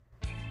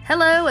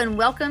Hello and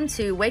welcome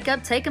to Wake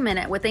Up, Take a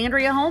Minute with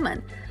Andrea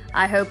Holman.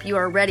 I hope you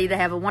are ready to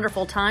have a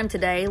wonderful time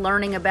today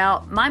learning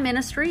about my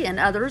ministry and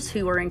others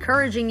who are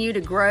encouraging you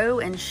to grow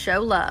and show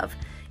love.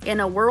 In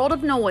a world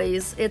of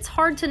noise, it's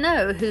hard to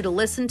know who to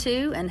listen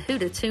to and who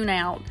to tune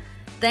out.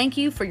 Thank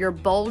you for your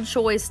bold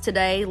choice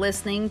today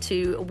listening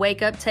to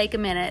Wake Up, Take a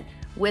Minute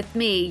with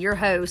me, your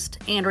host,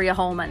 Andrea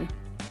Holman.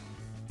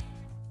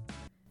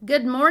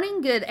 Good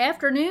morning, good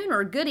afternoon,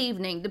 or good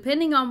evening,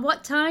 depending on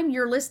what time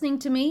you're listening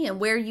to me and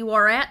where you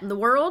are at in the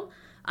world.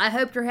 I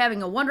hope you're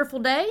having a wonderful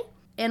day,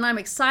 and I'm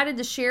excited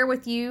to share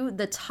with you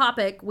the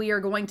topic we are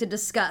going to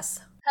discuss.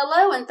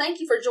 Hello, and thank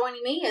you for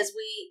joining me as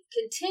we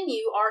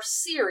continue our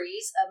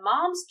series, A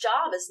Mom's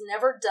Job is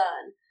Never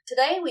Done.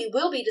 Today we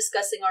will be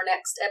discussing our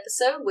next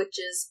episode, which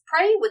is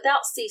Pray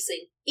Without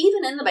Ceasing,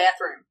 even in the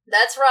bathroom.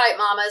 That's right,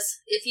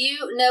 mamas. If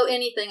you know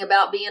anything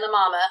about being a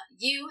mama,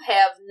 you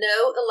have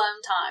no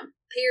alone time.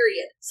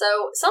 Period.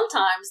 So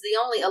sometimes the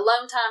only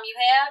alone time you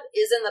have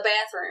is in the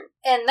bathroom.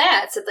 And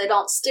that's if they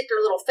don't stick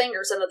their little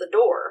fingers under the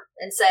door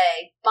and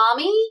say,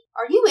 "Mommy,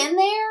 are you in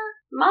there?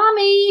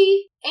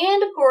 Mommy."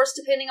 And of course,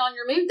 depending on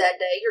your mood that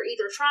day, you're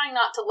either trying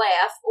not to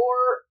laugh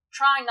or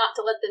trying not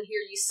to let them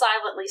hear you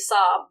silently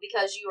sob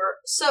because you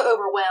are so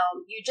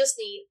overwhelmed, you just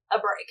need a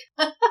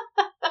break.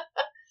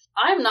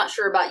 I'm not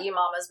sure about you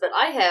mamas, but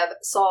I have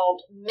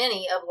solved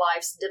many of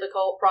life's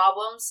difficult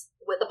problems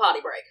with a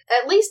potty break.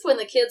 At least when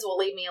the kids will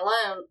leave me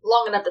alone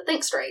long enough to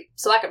think straight,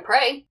 so I can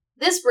pray.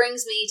 This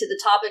brings me to the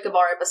topic of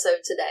our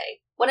episode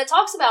today. When it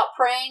talks about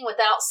praying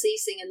without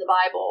ceasing in the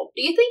Bible,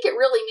 do you think it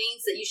really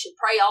means that you should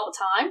pray all the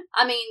time?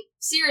 I mean,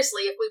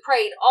 seriously, if we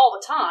prayed all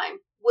the time,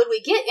 would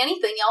we get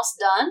anything else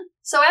done?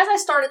 So as I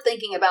started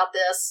thinking about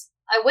this,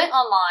 I went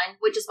online,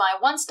 which is my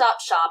one-stop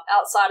shop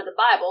outside of the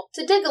Bible,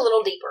 to dig a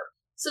little deeper.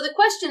 So the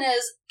question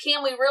is,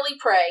 can we really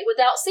pray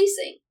without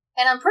ceasing?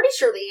 And I'm pretty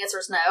sure the answer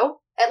is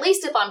no, at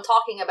least if I'm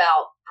talking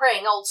about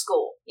praying old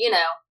school. You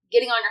know,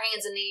 getting on your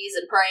hands and knees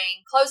and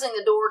praying, closing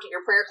the door to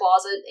your prayer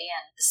closet,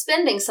 and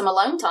spending some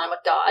alone time with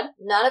God,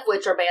 none of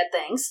which are bad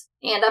things.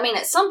 And I mean,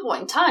 at some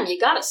point in time, you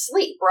gotta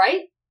sleep,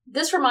 right?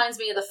 This reminds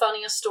me of the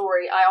funniest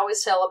story I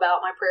always tell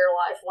about my prayer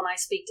life when I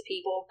speak to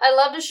people. I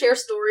love to share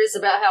stories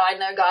about how I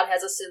know God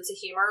has a sense of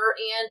humor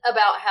and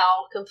about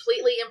how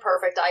completely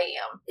imperfect I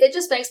am. It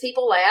just makes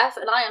people laugh,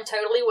 and I am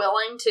totally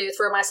willing to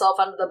throw myself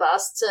under the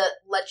bus to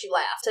let you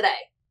laugh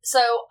today.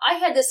 So I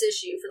had this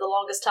issue for the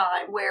longest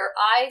time where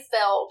I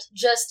felt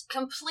just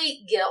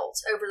complete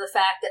guilt over the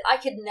fact that I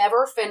could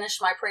never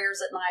finish my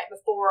prayers at night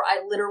before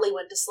I literally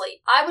went to sleep.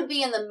 I would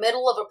be in the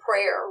middle of a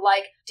prayer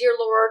like, "Dear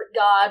Lord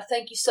God,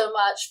 thank you so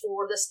much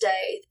for this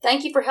day.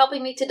 Thank you for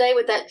helping me today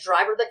with that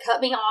driver that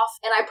cut me off."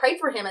 And I prayed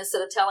for him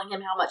instead of telling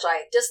him how much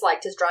I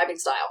disliked his driving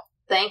style.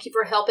 "Thank you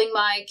for helping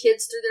my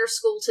kids through their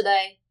school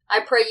today. I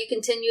pray you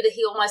continue to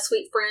heal my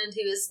sweet friend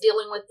who is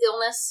dealing with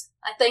illness.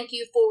 I thank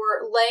you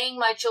for laying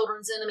my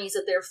children's enemies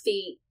at their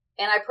feet.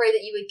 And I pray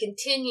that you would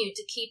continue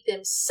to keep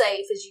them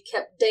safe as you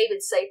kept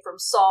David safe from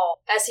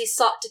Saul as he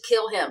sought to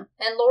kill him.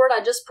 And Lord, I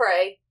just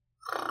pray."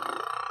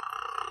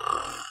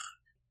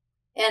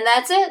 And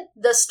that's it.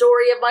 The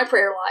story of my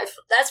prayer life.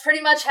 That's pretty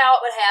much how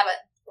it would have it.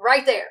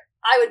 Right there.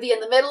 I would be in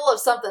the middle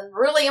of something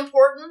really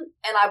important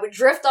and I would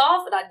drift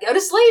off and I'd go to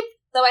sleep,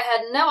 though I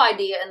had no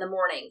idea in the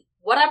morning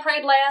what I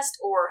prayed last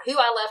or who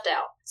I left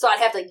out. So I'd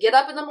have to get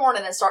up in the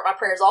morning and start my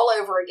prayers all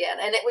over again.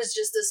 And it was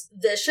just this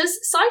vicious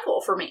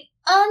cycle for me.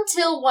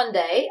 Until one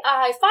day,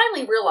 I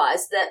finally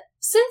realized that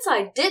since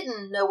I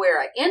didn't know where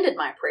I ended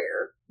my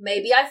prayer,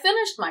 maybe I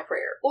finished my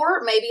prayer,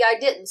 or maybe I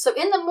didn't. So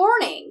in the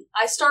morning,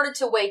 I started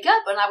to wake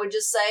up and I would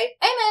just say,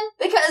 "Amen,"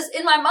 because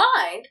in my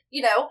mind,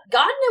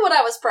 God knew what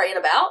I was praying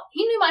about.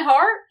 He knew my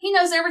heart. He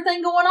knows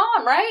everything going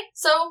on, right?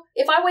 So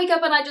if I wake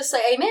up and I just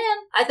say, "Amen,"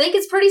 I think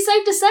it's pretty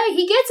safe to say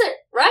he gets it,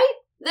 right?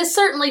 This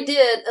certainly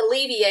did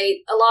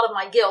alleviate a lot of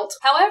my guilt.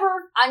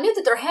 However, I knew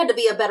that there had to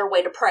be a better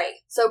way to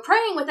pray. So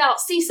praying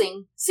without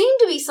ceasing seemed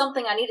to be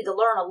something I needed to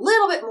learn a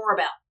little bit more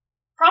about.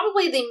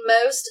 Probably the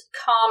most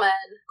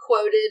common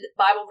quoted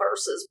Bible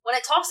verses when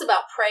it talks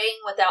about praying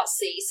without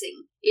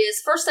ceasing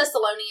is 1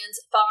 Thessalonians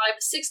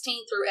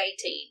 5:16 through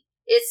 18.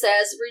 It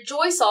says,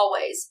 "Rejoice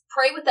always,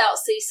 pray without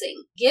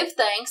ceasing, give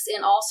thanks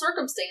in all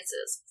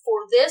circumstances,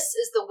 for this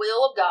is the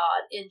will of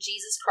God in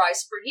Jesus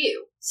Christ for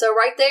you." So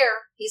right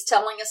there, he's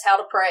telling us how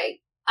to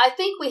pray. I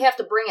think we have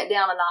to bring it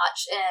down a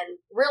notch and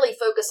really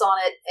focus on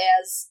it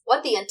as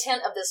what the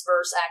intent of this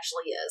verse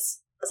actually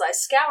is. As I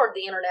scoured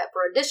the internet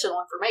for additional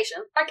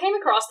information, I came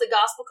across the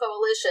Gospel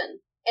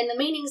Coalition and the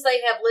meanings they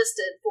have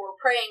listed for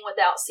praying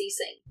without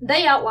ceasing.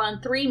 They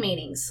outline 3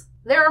 meanings.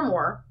 There are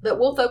more, but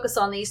we'll focus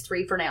on these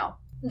 3 for now.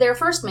 Their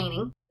first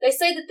meaning, they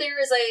say that there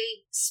is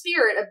a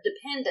spirit of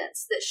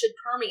dependence that should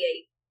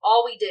permeate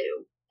all we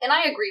do. And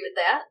I agree with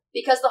that,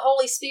 because the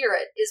Holy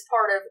Spirit is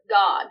part of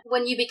God.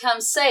 When you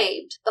become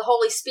saved, the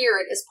Holy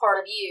Spirit is part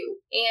of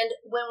you. And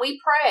when we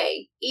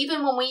pray,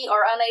 even when we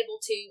are unable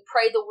to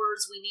pray the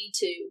words we need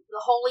to,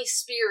 the Holy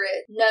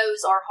Spirit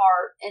knows our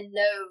heart and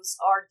knows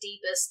our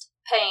deepest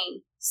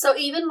pain. So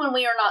even when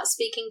we are not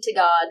speaking to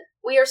God,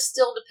 we are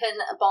still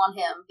dependent upon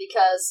Him,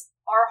 because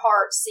our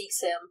heart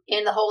seeks him,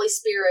 and the Holy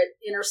Spirit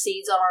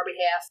intercedes on our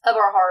behalf of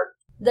our heart.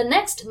 The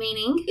next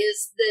meaning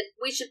is that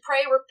we should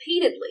pray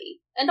repeatedly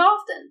and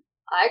often.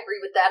 I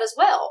agree with that as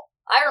well.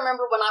 I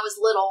remember when I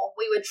was little,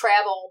 we would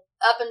travel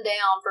up and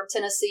down from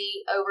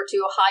Tennessee over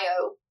to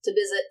Ohio to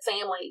visit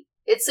family.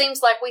 It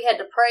seems like we had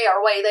to pray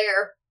our way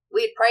there.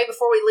 We'd pray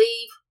before we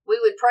leave.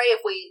 We would pray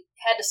if we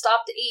had to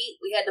stop to eat.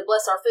 We had to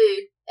bless our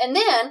food. And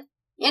then,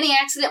 any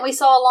accident we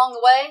saw along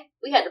the way,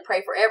 we had to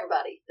pray for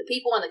everybody. The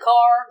people in the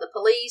car, the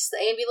police,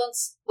 the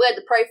ambulance. We had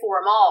to pray for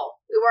them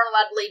all. We weren't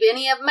allowed to leave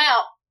any of them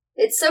out.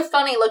 It's so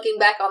funny looking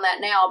back on that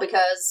now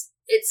because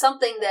it's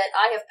something that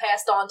I have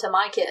passed on to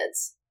my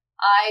kids.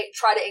 I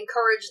try to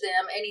encourage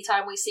them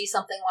anytime we see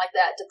something like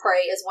that to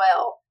pray as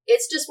well.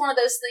 It's just one of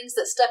those things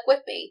that stuck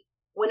with me.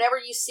 Whenever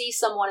you see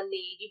someone in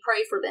need, you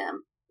pray for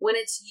them. When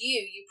it's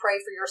you, you pray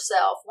for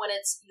yourself. When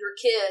it's your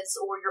kids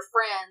or your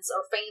friends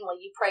or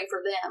family, you pray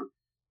for them.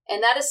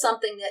 And that is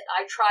something that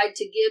I tried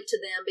to give to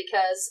them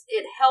because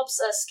it helps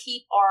us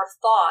keep our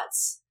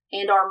thoughts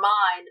and our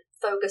mind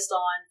focused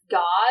on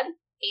God.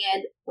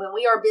 And when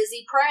we are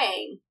busy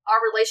praying,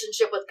 our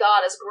relationship with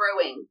God is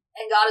growing.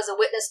 And God is a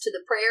witness to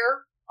the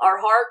prayer,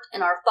 our heart,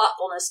 and our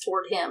thoughtfulness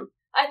toward him.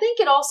 I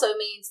think it also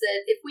means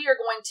that if we are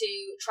going to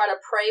try to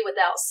pray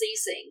without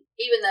ceasing,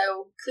 even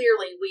though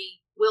clearly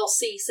we will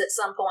cease at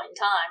some point in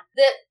time,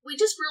 that we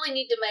just really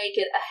need to make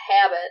it a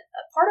habit,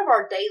 a part of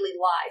our daily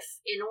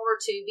life, in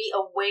order to be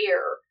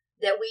aware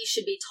that we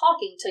should be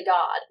talking to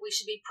God, we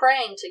should be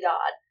praying to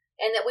God,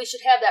 and that we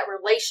should have that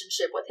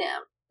relationship with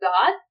him.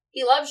 God,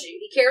 he loves you,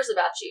 he cares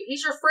about you,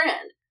 he's your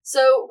friend.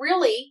 So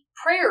really,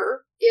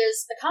 prayer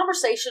is a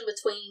conversation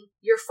between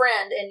your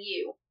friend and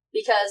you.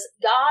 Because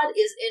God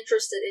is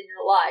interested in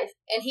your life,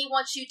 and he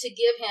wants you to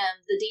give him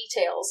the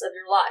details of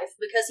your life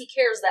because he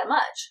cares that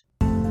much.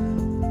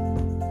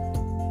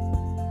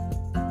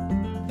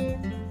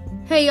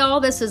 Hey y'all,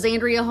 this is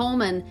Andrea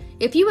Holman.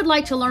 If you would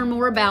like to learn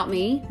more about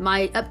me,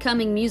 my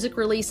upcoming music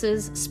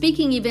releases,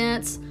 speaking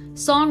events,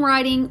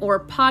 songwriting,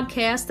 or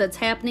podcast that's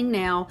happening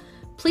now,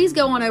 please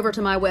go on over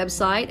to my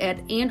website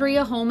at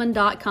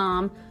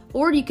AndreaHolman.com,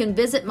 or you can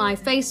visit my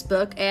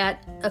Facebook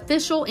at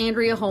Official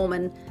Andrea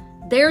Holman.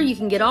 There you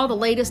can get all the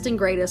latest and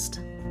greatest.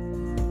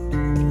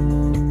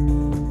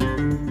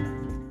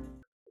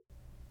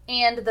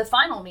 And the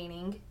final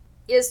meaning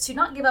is to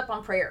not give up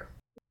on prayer.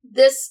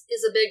 This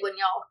is a big one,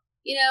 y'all.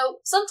 You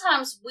know,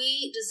 sometimes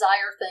we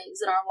desire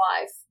things in our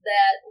life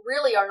that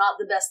really are not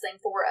the best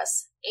thing for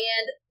us.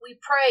 And we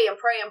pray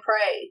and pray and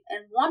pray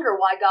and wonder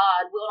why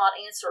God will not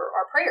answer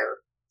our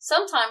prayer.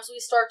 Sometimes we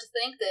start to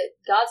think that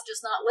God's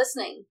just not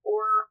listening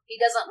or he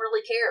doesn't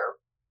really care.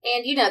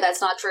 And you know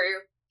that's not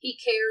true. He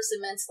cares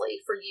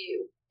immensely for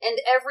you and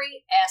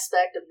every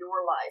aspect of your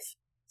life.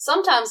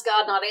 Sometimes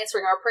God not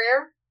answering our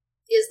prayer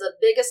is the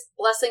biggest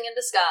blessing in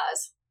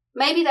disguise.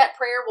 Maybe that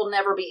prayer will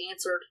never be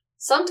answered.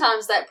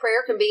 Sometimes that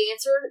prayer can be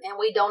answered and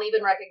we don't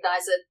even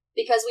recognize it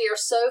because we are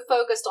so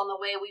focused on the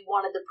way we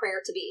wanted the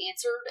prayer to be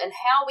answered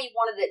and how we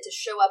wanted it to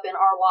show up in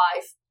our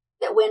life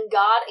that when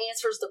God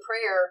answers the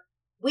prayer,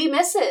 we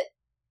miss it.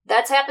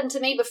 That's happened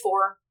to me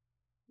before.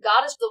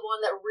 God is the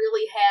one that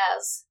really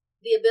has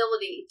the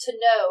ability to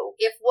know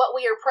if what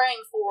we are praying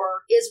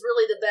for is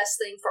really the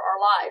best thing for our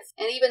life.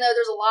 And even though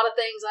there's a lot of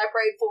things I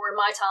prayed for in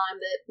my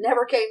time that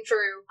never came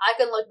true, I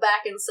can look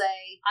back and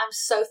say, I'm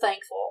so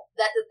thankful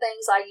that the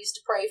things I used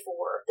to pray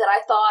for, that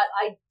I thought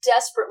I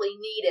desperately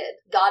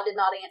needed, God did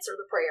not answer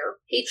the prayer.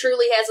 He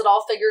truly has it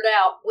all figured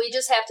out. We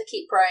just have to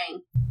keep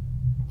praying.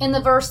 In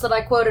the verse that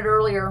I quoted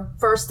earlier,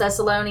 1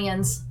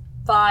 Thessalonians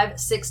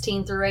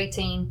 5:16 through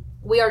 18,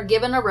 we are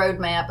given a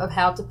roadmap of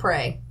how to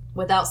pray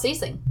without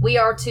ceasing. We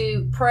are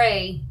to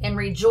pray and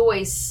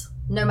rejoice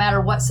no matter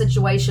what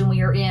situation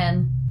we are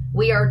in.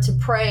 We are to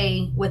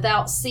pray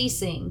without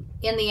ceasing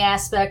in the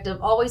aspect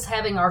of always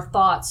having our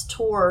thoughts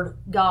toward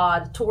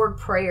God, toward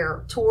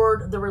prayer,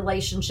 toward the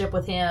relationship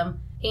with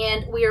him.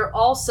 And we are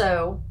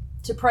also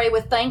to pray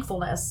with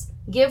thankfulness.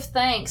 Give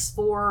thanks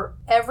for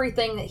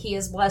everything that he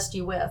has blessed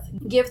you with.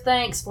 Give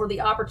thanks for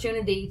the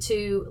opportunity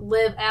to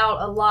live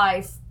out a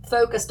life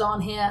focused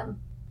on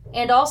him.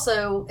 And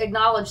also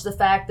acknowledge the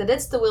fact that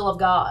it's the will of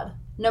God.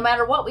 No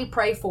matter what we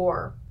pray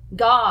for,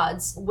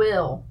 God's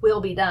will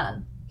be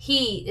done.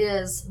 He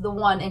is the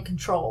one in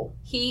control.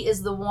 He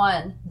is the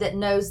one that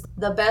knows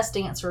the best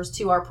answers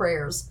to our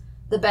prayers,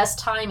 the best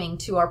timing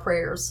to our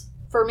prayers.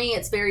 For me,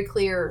 it's very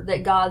clear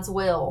that God's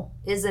will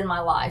is in my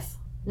life,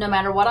 no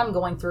matter what I'm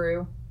going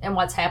through and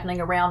what's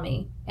happening around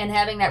me. And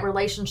having that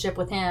relationship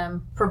with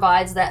him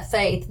provides that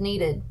faith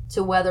needed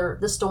to weather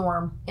the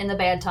storm in the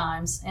bad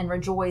times and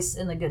rejoice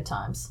in the good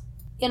times.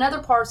 In other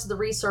parts of the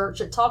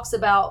research, it talks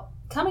about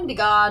coming to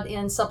God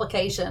in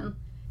supplication.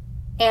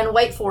 And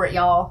wait for it,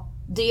 y'all.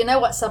 Do you know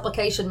what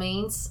supplication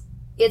means?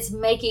 It's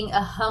making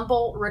a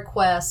humble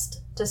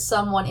request to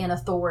someone in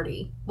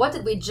authority. What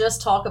did we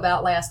just talk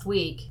about last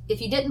week?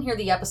 If you didn't hear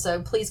the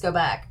episode, please go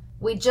back.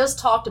 We just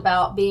talked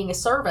about being a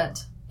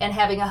servant and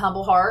having a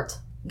humble heart.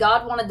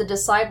 God wanted the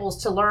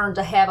disciples to learn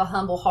to have a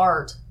humble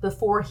heart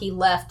before he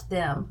left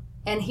them.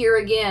 And here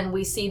again,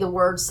 we see the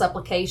word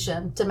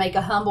supplication, to make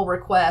a humble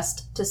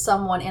request to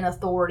someone in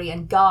authority,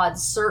 and God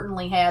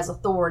certainly has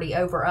authority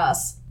over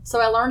us. So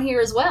I learn here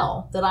as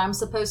well that I'm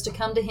supposed to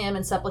come to him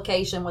in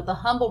supplication with a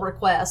humble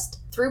request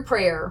through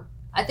prayer.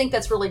 I think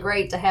that's really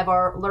great to have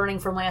our learning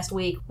from last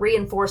week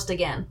reinforced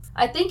again.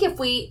 I think if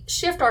we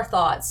shift our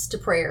thoughts to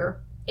prayer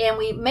and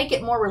we make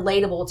it more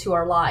relatable to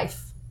our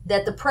life,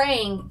 that the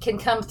praying can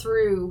come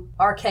through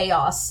our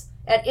chaos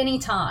at any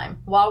time,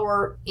 while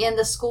we're in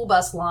the school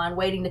bus line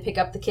waiting to pick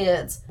up the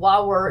kids,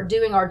 while we're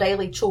doing our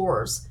daily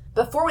chores.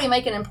 Before we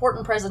make an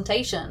important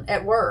presentation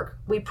at work,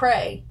 we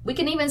pray. We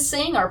can even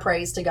sing our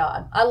praise to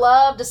God. I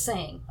love to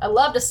sing.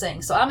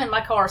 So I'm in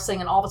my car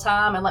singing all the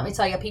time, and let me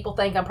tell you, people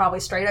think I'm probably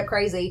straight up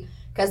crazy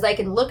because they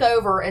can look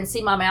over and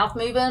see my mouth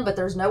moving, but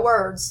there's no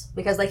words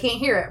because they can't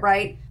hear it,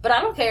 right? But I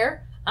don't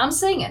care. I'm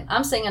singing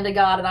to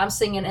God, and I'm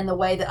singing in the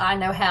way that I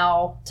know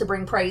how to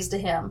bring praise to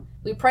him.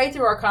 We pray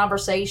through our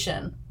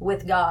conversation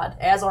with God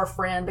as our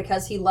friend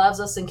because he loves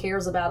us and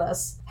cares about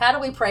us. How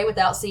do we pray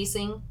without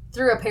ceasing?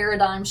 Through a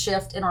paradigm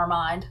shift in our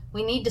mind.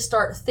 We need to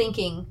start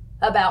thinking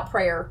about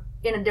prayer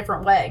in a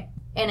different way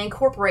and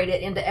incorporate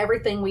it into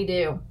everything we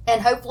do.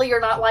 And hopefully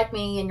you're not like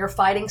me and you're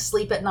fighting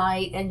sleep at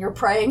night and you're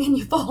praying and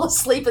you fall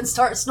asleep and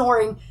start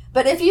snoring.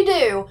 But if you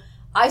do,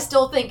 I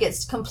still think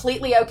it's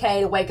completely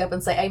okay to wake up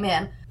and say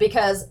amen,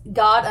 because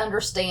God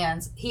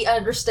understands. He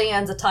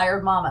understands a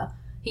tired mama.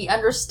 He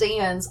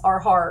understands our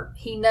heart.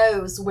 He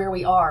knows where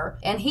we are,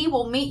 and he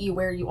will meet you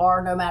where you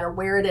are no matter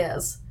where it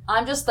is.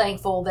 I'm just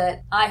thankful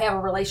that I have a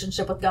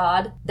relationship with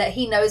God, that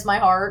he knows my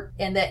heart,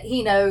 and that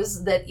he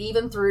knows that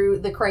even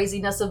through the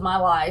craziness of my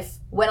life,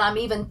 when I'm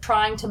even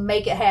trying to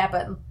make it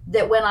happen,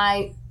 that when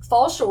I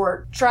fall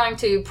short trying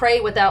to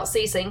pray without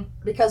ceasing,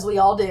 because we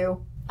all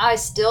do, I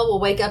still will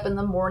wake up in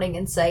the morning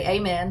and say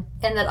amen,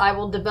 and that I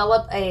will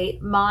develop a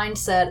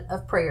mindset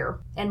of prayer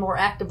and more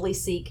actively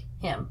seek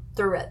him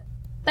through it.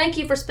 Thank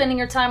you for spending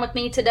your time with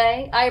me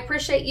today. I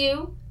appreciate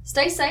you.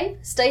 Stay safe,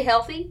 stay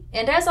healthy,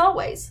 and as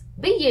always,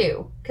 be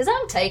you, because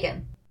I'm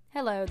taken.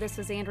 Hello, this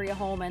is Andrea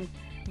Holman.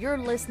 You're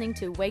listening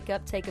to Wake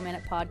Up, Take a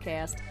Minute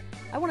podcast.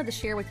 I wanted to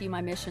share with you my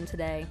mission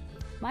today.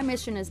 My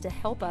mission is to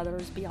help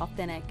others be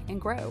authentic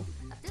and grow,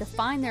 to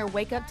find their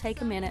wake up, take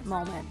a minute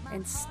moment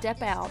and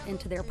step out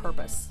into their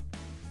purpose.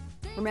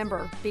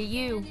 Remember, be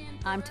you,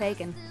 I'm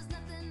taken.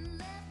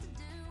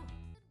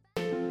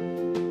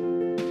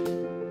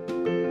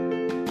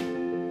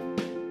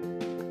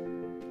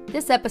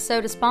 This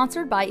episode is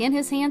sponsored by In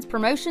His Hands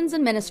Promotions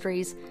and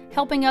Ministries,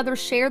 helping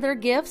others share their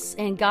gifts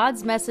and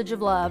God's message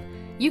of love.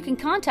 You can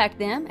contact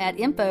them at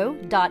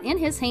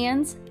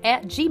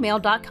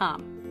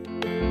info.inhishands@gmail.com.